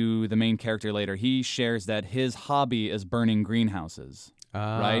to the main character later. He shares that his hobby is burning greenhouses.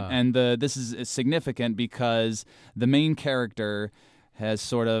 Right? And this is significant because the main character has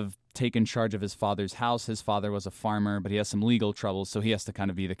sort of taken charge of his father's house. His father was a farmer, but he has some legal troubles, so he has to kind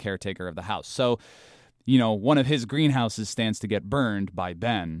of be the caretaker of the house. So, one of his greenhouses stands to get burned by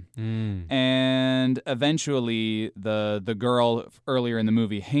Ben. And eventually, the girl earlier in the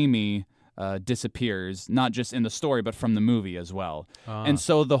movie, Haimi, disappears, not just in the story, but from the movie as well. And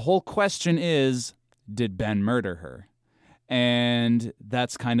so the whole question is, did Ben murder her? And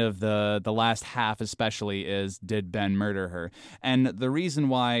that's kind of the last half especially is, did Ben murder her? And the reason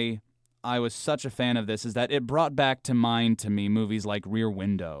why I was such a fan of this is that it brought back to mind to me movies like Rear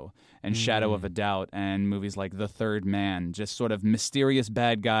Window and Shadow of a Doubt, and movies like The Third Man, just sort of mysterious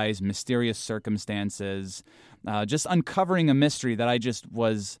bad guys, mysterious circumstances, just uncovering a mystery that I just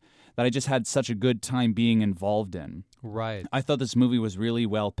had such a good time being involved in. Right. I thought this movie was really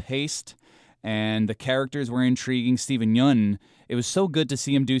well paced. and the characters were intriguing. Steven Yeun, it was so good to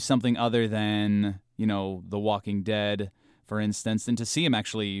see him do something other than, The Walking Dead, for instance, and to see him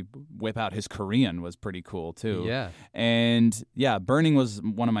actually whip out his Korean was pretty cool too. Yeah. And yeah, Burning was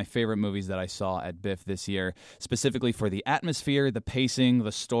one of my favorite movies that I saw at BIFF this year, specifically for the atmosphere, the pacing,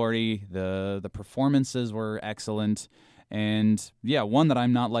 the story, the performances were excellent, and yeah, one that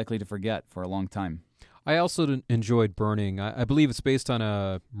I'm not likely to forget for a long time. I also enjoyed Burning. I believe it's based on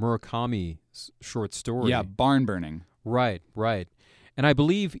a Murakami short story. Yeah, Barn Burning. Right. And I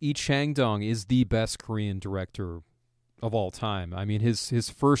believe Lee Chang-dong is the best Korean director of all time. I mean, his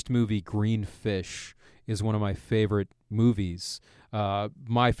first movie, Green Fish, is one of my favorite movies.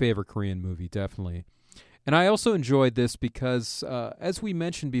 My favorite Korean movie, definitely. And I also enjoyed this because, as we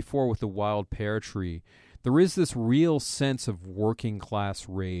mentioned before with The Wild Pear Tree, there is this real sense of working class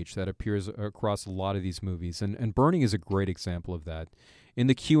rage that appears across a lot of these movies. And Burning is a great example of that. In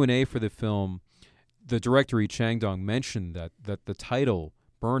the Q&A for the film, the director Lee Chang-dong mentioned that the title,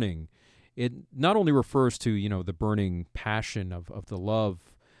 Burning, it not only refers to, the burning passion of the love,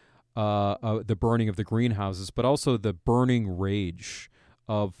 the burning of the greenhouses, but also the burning rage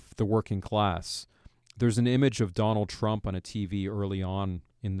of the working class. There's an image of Donald Trump on a TV early on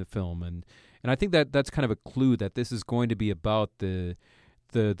in the film, and I think that's kind of a clue that this is going to be about the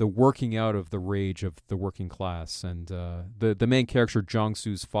working out of the rage of the working class. And the main character,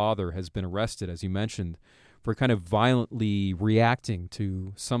 Jong-soo's father, has been arrested, as you mentioned, for kind of violently reacting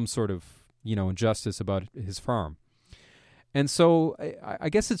to some sort of injustice about his farm. And so I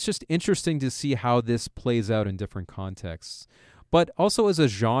guess it's just interesting to see how this plays out in different contexts. But also as a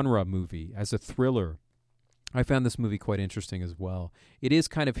genre movie, as a thriller, I found this movie quite interesting as well. It is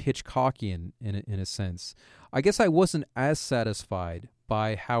kind of Hitchcockian in a sense. I guess I wasn't as satisfied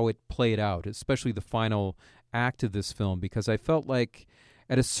by how it played out, especially the final act of this film, because I felt like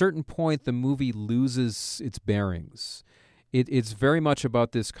at a certain point the movie loses its bearings. It's very much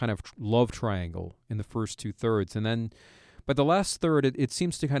about this kind of love triangle in the first two-thirds. And then by the last third, it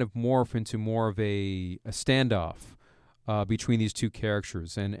seems to kind of morph into more of a standoff between these two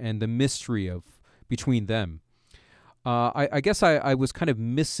characters and the mystery between them. I guess I was kind of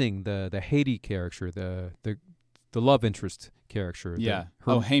missing the Haiti character, the love interest character. Yeah.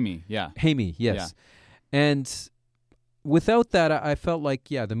 Haimi. Yeah. Haimi, yes. Yeah. And without that, I felt like,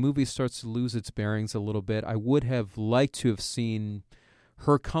 the movie starts to lose its bearings a little bit. I would have liked to have seen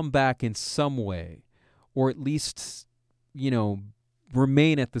her come back in some way, or at least,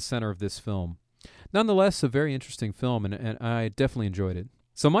 remain at the center of this film. Nonetheless, a very interesting film, and I definitely enjoyed it.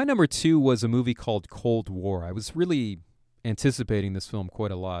 So my number 2 was a movie called Cold War. I was really anticipating this film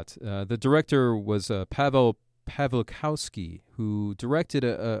quite a lot. The director was Paweł Pawlikowski, who directed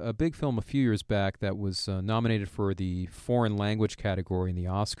a big film a few years back that was nominated for the foreign language category in the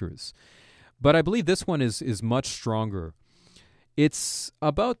Oscars. But I believe this one is much stronger. It's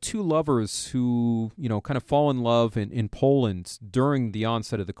about two lovers who, kind of fall in love in Poland during the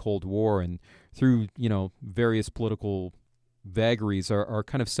onset of the Cold War, and through, various political vagaries are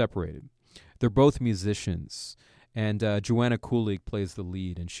kind of separated. They're both musicians, and Joanna Kulig plays the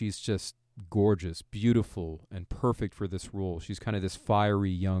lead, and she's just gorgeous, beautiful, and perfect for this role. She's kind of this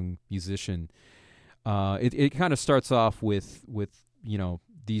fiery young musician. It kind of starts off with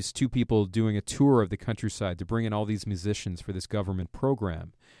these two people doing a tour of the countryside to bring in all these musicians for this government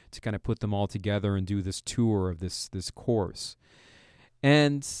program to kind of put them all together and do this tour of this course.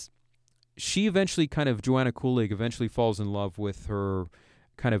 And she eventually Joanna Kulig eventually falls in love with her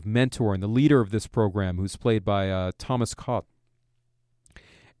kind of mentor and the leader of this program, who's played by Thomas Kott.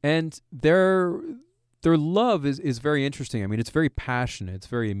 And their love is very interesting. I mean, it's very passionate. It's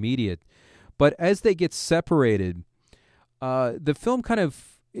very immediate. But as they get separated, the film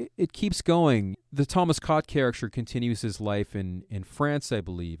it keeps going. The Thomas Kott character continues his life in France, I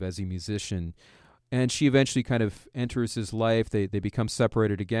believe, as a musician. And she eventually kind of enters his life. They become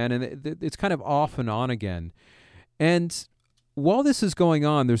separated again. And it's kind of off and on again. And while this is going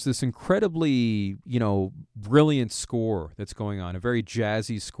on, there's this incredibly, brilliant score that's going on, a very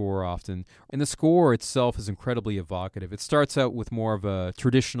jazzy score often. And the score itself is incredibly evocative. It starts out with more of a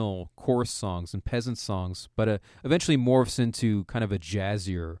traditional chorus songs and peasant songs, but eventually morphs into kind of a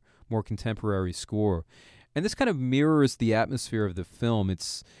jazzier, more contemporary score. And this kind of mirrors the atmosphere of the film.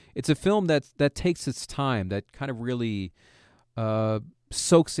 It's a film that takes its time, that kind of really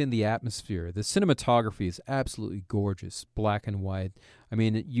soaks in the atmosphere. The cinematography is absolutely gorgeous, black and white. I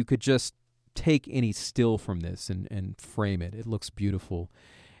mean, you could just take any still from this and frame it. It looks beautiful.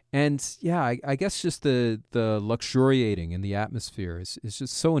 And yeah, I guess just the luxuriating in the atmosphere is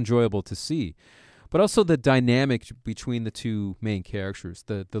just so enjoyable to see. but also the dynamic between the two main characters,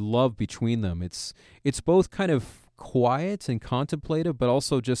 the love between them. It's both kind of quiet and contemplative, but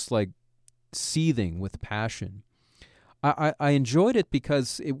also just like seething with passion. I enjoyed it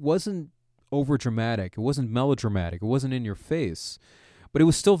because it wasn't over dramatic, it wasn't melodramatic, it wasn't in your face, but it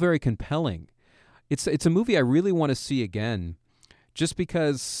was still very compelling. It's a movie I really want to see again, just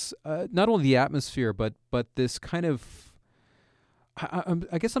because not only the atmosphere, but this kind of.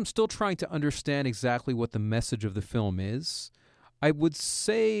 I guess I'm still trying to understand exactly what the message of the film is. I would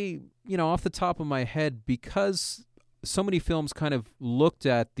say, off the top of my head, because so many films kind of looked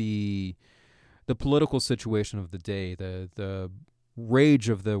at the political situation of the day, the rage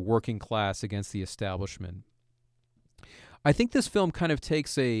of the working class against the establishment. I think this film kind of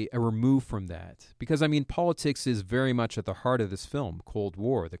takes a remove from that, because, politics is very much at the heart of this film. Cold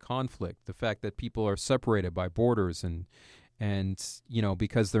War, the conflict, the fact that people are separated by borders and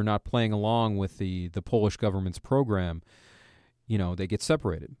because they're not playing along with the Polish government's program, they get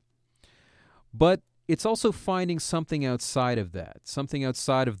separated. But it's also finding something outside of that, something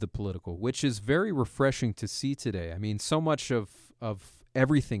outside of the political, which is very refreshing to see today. So much of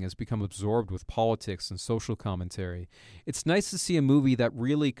everything has become absorbed with politics and social commentary. It's nice to see a movie that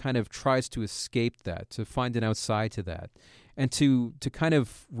really kind of tries to escape that, to find an outside to that, and to kind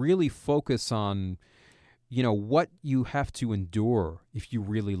of really focus on what you have to endure if you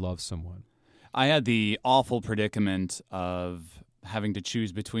really love someone. I had the awful predicament of having to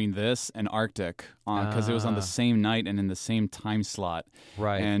choose between this and Arctic because it was on the same night and in the same time slot.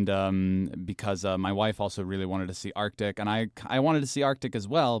 Right. And because my wife also really wanted to see Arctic, and I wanted to see Arctic as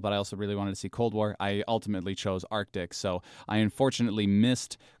well, but I also really wanted to see Cold War. I ultimately chose Arctic, so I unfortunately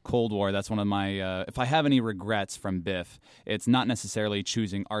missed Cold War. That's one of my, if I have any regrets from Biff, it's not necessarily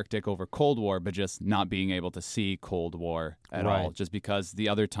choosing Arctic over Cold War, but just not being able to see Cold War at all, just because the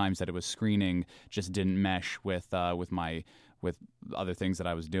other times that it was screening just didn't mesh with other things that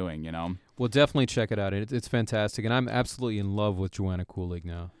I was doing, Well, definitely check it out. It's fantastic, and I'm absolutely in love with Joanna Kulig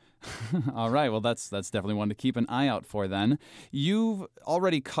now. All right, well, that's definitely one to keep an eye out for then. You've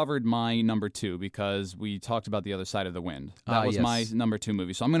already covered my number 2 because we talked about The Other Side of the Wind. That was my number 2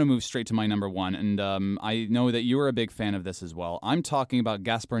 movie, so I'm going to move straight to my number 1, and I know that you were a big fan of this as well. I'm talking about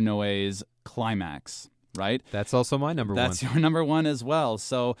Gaspar Noé's Climax. Right? That's also my number 1. That's your number 1 as well.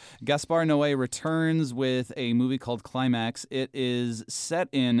 So Gaspar Noé returns with a movie called Climax. It is set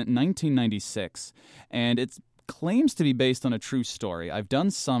in 1996, and it claims to be based on a true story. I've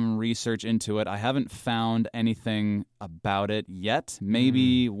done some research into it. I haven't found anything about it yet.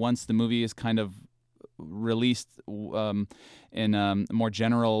 Maybe once the movie is kind of released in a more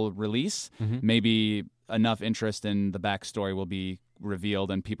general release, maybe enough interest in the backstory will be revealed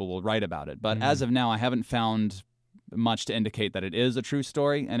and people will write about it. But as of now, I haven't found much to indicate that it is a true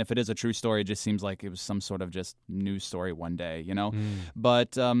story. And if it is a true story, it just seems like it was some sort of just news story one day,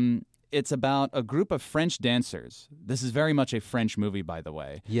 But it's about a group of French dancers. This is very much a French movie, by the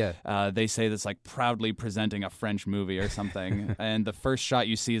way. Yeah. They say that's like proudly presenting a French movie or something. And the first shot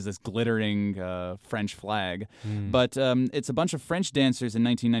you see is this glittering French flag. But it's a bunch of French dancers in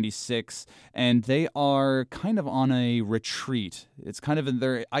 1996, and they are kind of on a retreat. It's kind of,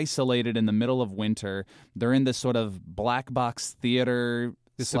 they're isolated in the middle of winter. They're in this sort of black box theater.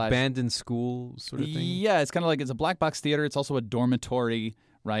 This abandoned school sort of thing? Yeah, it's kind of like, it's a black box theater. It's also a dormitory,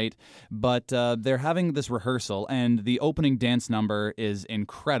 right? But they're having this rehearsal, and the opening dance number is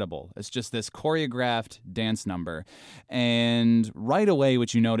incredible. It's just this choreographed dance number. And right away,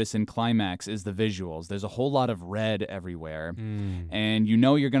 what you notice in Climax is the visuals. There's a whole lot of red everywhere. And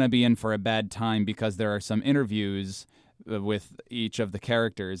you're going to be in for a bad time because there are some interviews with each of the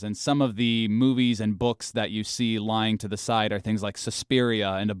characters, and some of the movies and books that you see lying to the side are things like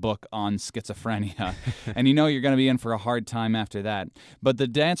Suspiria and a book on schizophrenia. And you're going to be in for a hard time after that. But the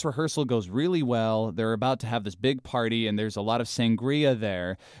dance rehearsal goes really well. They're about to have this big party, and there's a lot of sangria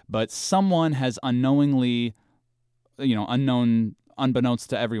there, but someone has unknowingly, unbeknownst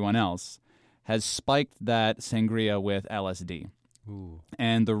to everyone else, has spiked that sangria with LSD. Ooh.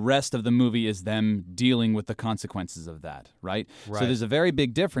 And the rest of the movie is them dealing with the consequences of that, right? So there's a very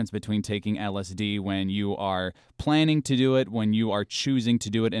big difference between taking LSD when you are planning to do it, when you are choosing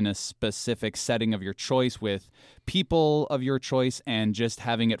to do it in a specific setting of your choice with people of your choice, and just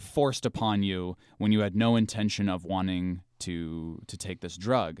having it forced upon you when you had no intention of wanting to take this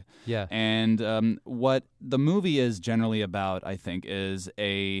drug. Yeah. And what the movie is generally about, I think, is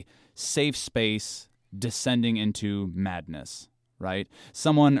a safe space descending into madness. Right?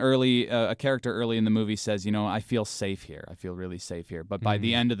 A character early in the movie says, I feel safe here. I feel really safe here. But by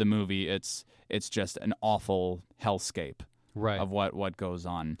the end of the movie, it's just an awful hellscape. Right. of what goes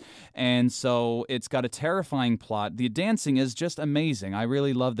on. And so it's got a terrifying plot. The dancing is just amazing. I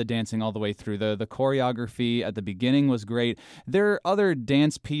really love the dancing all the way through. The choreography at the beginning was great. There are other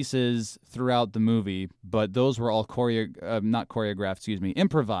dance pieces throughout the movie, but those were all not choreographed,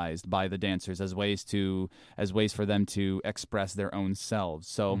 improvised by the dancers as ways for them to express their own selves.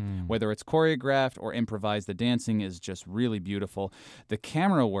 So whether it's choreographed or improvised, the dancing is just really beautiful. The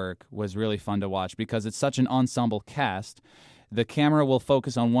camera work was really fun to watch because it's such an ensemble cast. The camera will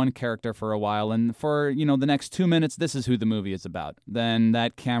focus on one character for a while, and for the next 2 minutes, this is who the movie is about. Then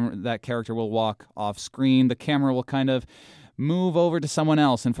that character will walk off screen. The camera will kind of move over to someone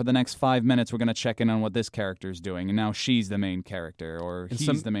else, and for the next 5 minutes, we're going to check in on what this character is doing. And now she's the main character, or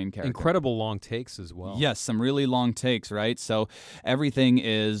he's the main character. Incredible long takes as well. Yes, some really long takes, right? So everything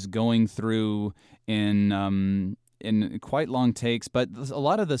is going through in quite long takes, but a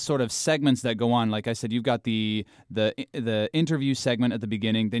lot of the sort of segments that go on, like I said, you've got the interview segment at the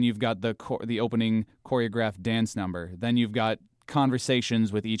beginning, then you've got the opening choreographed dance number, then you've got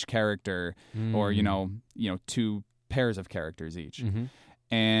conversations with each character, or two pairs of characters each,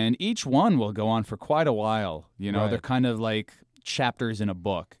 and each one will go on for quite a while. Right. They're kind of like chapters in a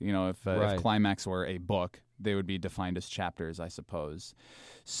book. If Climax were a book, they would be defined as chapters, I suppose.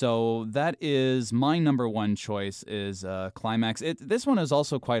 So that is my number one choice, is Climax. This one is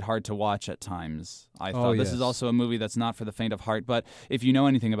also quite hard to watch at times. I thought this is also a movie that's not for the faint of heart, but if you know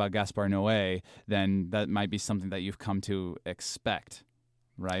anything about Gaspar Noé, then that might be something that you've come to expect,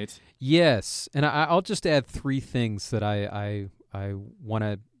 right? Yes, and I'll just add 3 things that I want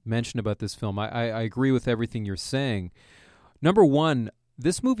to mention about this film. I agree with everything you're saying. Number one,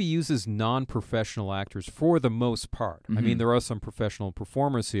 this movie uses non-professional actors for the most part. I mean, there are some professional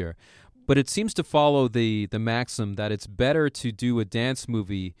performers here, but it seems to follow the maxim that it's better to do a dance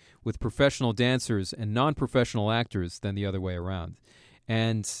movie with professional dancers and non-professional actors than the other way around.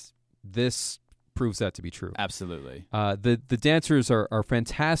 And this proves that to be true. Absolutely. The dancers are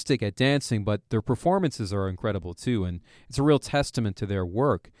fantastic at dancing, but their performances are incredible too, and it's a real testament to their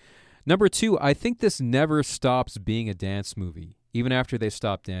work. Number 2, I think this never stops being a dance movie, even after they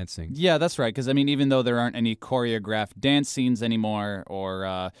stop dancing. Yeah, that's right. Because, even though there aren't any choreographed dance scenes anymore,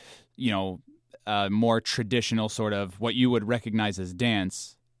 or, more traditional sort of what you would recognize as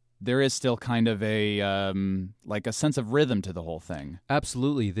dance, there is still kind of a sense of rhythm to the whole thing.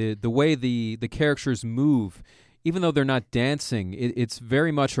 Absolutely. The way the characters move, even though they're not dancing, it's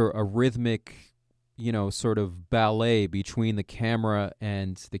very much a rhythmic, sort of ballet between the camera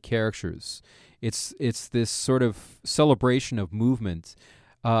and the characters. It's this sort of celebration of movement,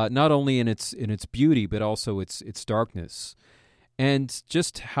 not only in its beauty but also its darkness, and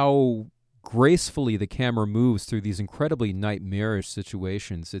just how gracefully the camera moves through these incredibly nightmarish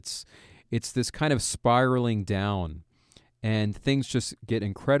situations. It's this kind of spiraling down, and things just get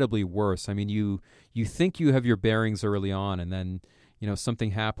incredibly worse. I mean, you think you have your bearings early on, and then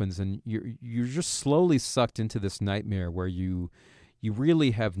something happens, and you're just slowly sucked into this nightmare where you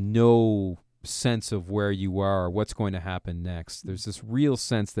really have no sense of where you are or what's going to happen next. There's this real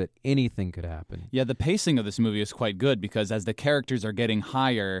sense that anything could happen. Yeah, the pacing of this movie is quite good because as the characters are getting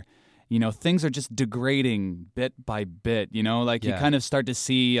higher, things are just degrading bit by bit, you kind of start to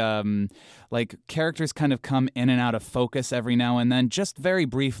see characters kind of come in and out of focus every now and then, just very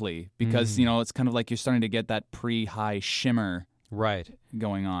briefly, because, it's kind of like you're starting to get that pre-high shimmer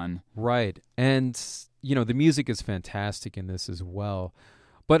going on. Right. And, the music is fantastic in this as well.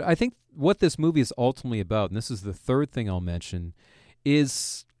 But I think what this movie is ultimately about, and this is the third thing I'll mention,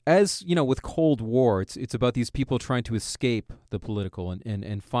 is, as with Cold War, it's about these people trying to escape the political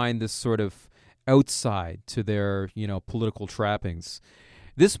and find this sort of outside to their political trappings.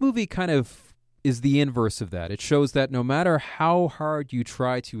 This movie kind of is the inverse of that. It shows that no matter how hard you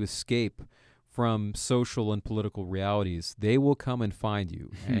try to escape from social and political realities, they will come and find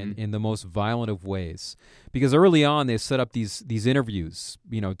you, and in the most violent of ways. Because early on, they set up these interviews,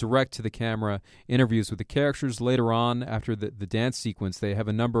 direct to the camera interviews with the characters. Later on, after the dance sequence, they have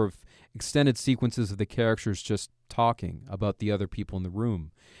a number of extended sequences of the characters just talking about the other people in the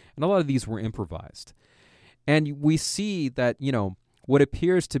room. And a lot of these were improvised. And we see that, what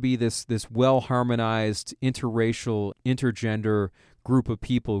appears to be this well-harmonized, interracial, intergender group of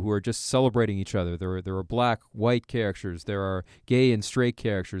people who are just celebrating each other. There are black, white characters. There are gay and straight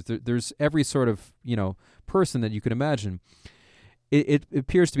characters. There's every sort of, person that you could imagine. It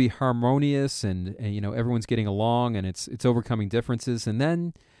appears to be harmonious, and everyone's getting along, and it's overcoming differences. And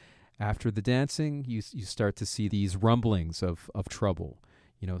then after the dancing, you start to see these rumblings of trouble.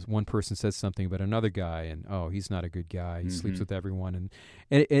 one person says something about another guy, and he's not a good guy. He sleeps Mm-hmm. with everyone, and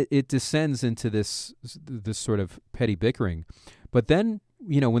it descends into this sort of petty bickering. But then,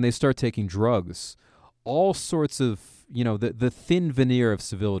 when they start taking drugs, all sorts of the thin veneer of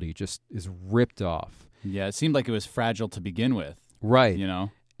civility just is ripped off. Yeah, it seemed like it was fragile to begin with. Right.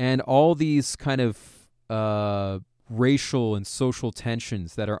 And all these kind of racial and social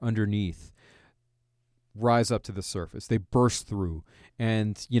tensions that are underneath rise up to the surface. They burst through.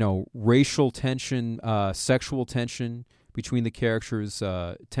 And, racial tension, sexual tension between the characters,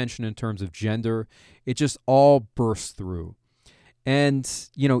 tension in terms of gender, it just all bursts through. And,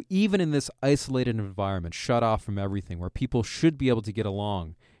 even in this isolated environment, shut off from everything, where people should be able to get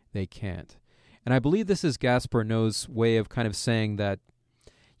along, they can't. And I believe this is Gaspar Noé's way of kind of saying that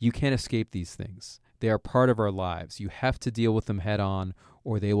you can't escape these things. They are part of our lives. You have to deal with them head on,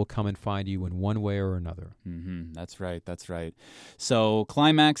 or they will come and find you in one way or another. Mm-hmm. That's right. So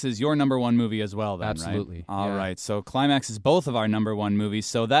Climax is your number one movie as well, then, Absolutely. right? All right. So Climax is both of our number one movies.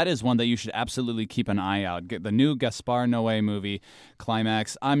 So that is one that you should absolutely keep an eye out. Get the new Gaspar Noé movie,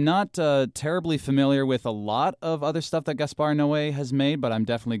 Climax. I'm not terribly familiar with a lot of other stuff that Gaspar Noé has made, but I'm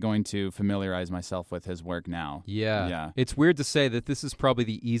definitely going to familiarize myself with his work now. Yeah. It's weird to say that this is probably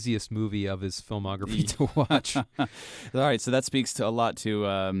the easiest movie of his filmography to watch. All right. So that speaks to a lot to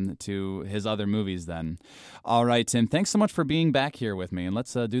his other movies then. All right, Tim, thanks so much for being back here with me, and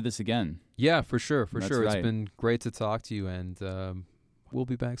let's do this again. Yeah, for sure. That's Right. It's been great to talk to you, and we'll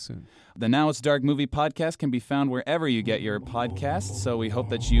be back soon. The Now It's Dark Movie Podcast can be found wherever you get your podcasts, so we hope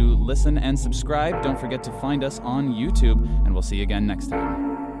that you listen and subscribe. Don't forget to find us on YouTube, and we'll see you again next time.